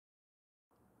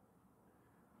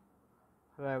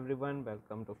Hello everyone,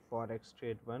 welcome to Forex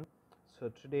Trade 1.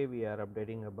 So today we are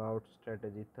updating about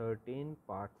strategy 13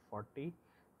 part 40.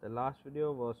 The last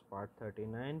video was part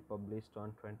 39 published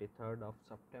on 23rd of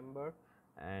September,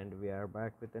 and we are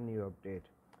back with a new update.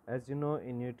 As you know,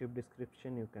 in YouTube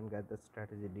description you can get the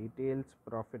strategy details,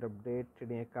 profit update,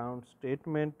 trading account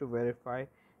statement to verify.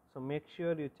 So make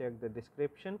sure you check the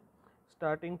description.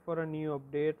 Starting for a new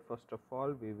update, first of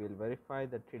all we will verify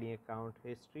the trading account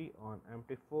history on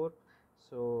MT4.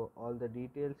 So all the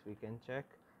details we can check.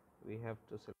 We have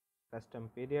to select custom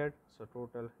period, so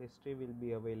total history will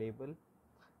be available,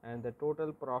 and the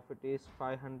total profit is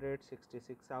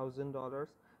 $566,000.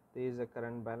 There is a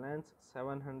current balance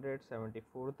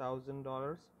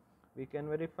 $774,000. We can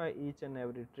verify each and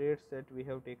every trades that we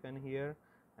have taken here,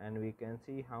 and we can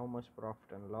see how much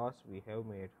profit and loss we have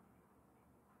made.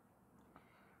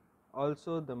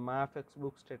 Also the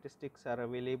FXBook statistics are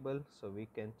available, so we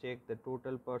can check the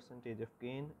total percentage of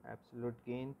gain, absolute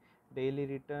gain, daily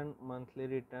return, monthly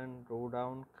return,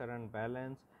 drawdown, current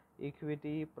balance,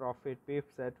 equity, profit,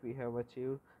 pips that we have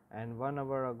achieved, and 1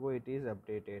 hour ago it is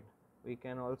updated. We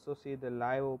can also see the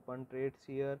live open trades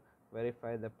here,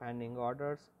 verify the pending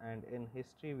orders, and in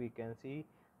history we can see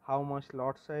how much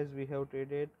lot size we have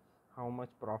traded, how much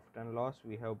profit and loss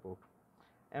we have booked.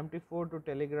 MT4 to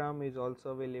Telegram is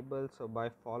also available, so by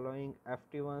following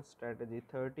FT1 strategy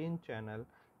 13 channel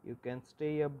you can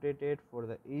stay updated for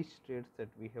the each trades that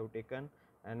we have taken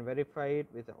and verify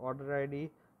it with the order ID,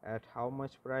 at how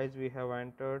much price we have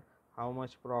entered, how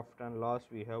much profit and loss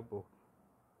we have booked.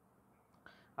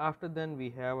 After then we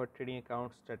have a trading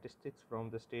account statistics from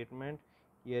the statement.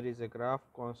 Here is a graph,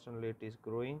 constantly it is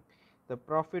growing. The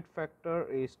profit factor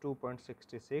is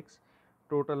 2.66.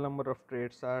 Total number of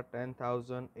trades are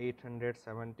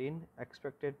 10,817.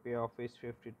 Expected payoff is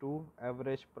 52.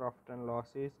 Average profit and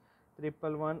loss is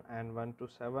 111 and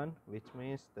 127, which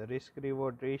means the risk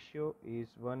reward ratio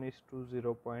is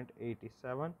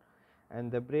 1:0.87,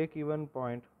 and the break even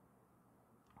point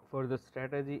for the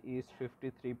strategy is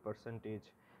 53%.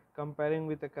 Comparing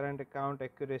with the current account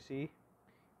accuracy,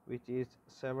 which is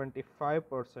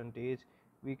 75%,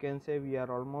 we can say we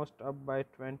are almost up by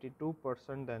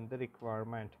 22% than the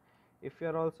requirement. If you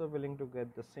are also willing to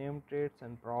get the same trades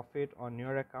and profit on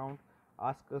your account,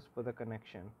 ask us for the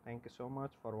connection. Thank you so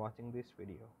much for watching this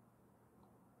video.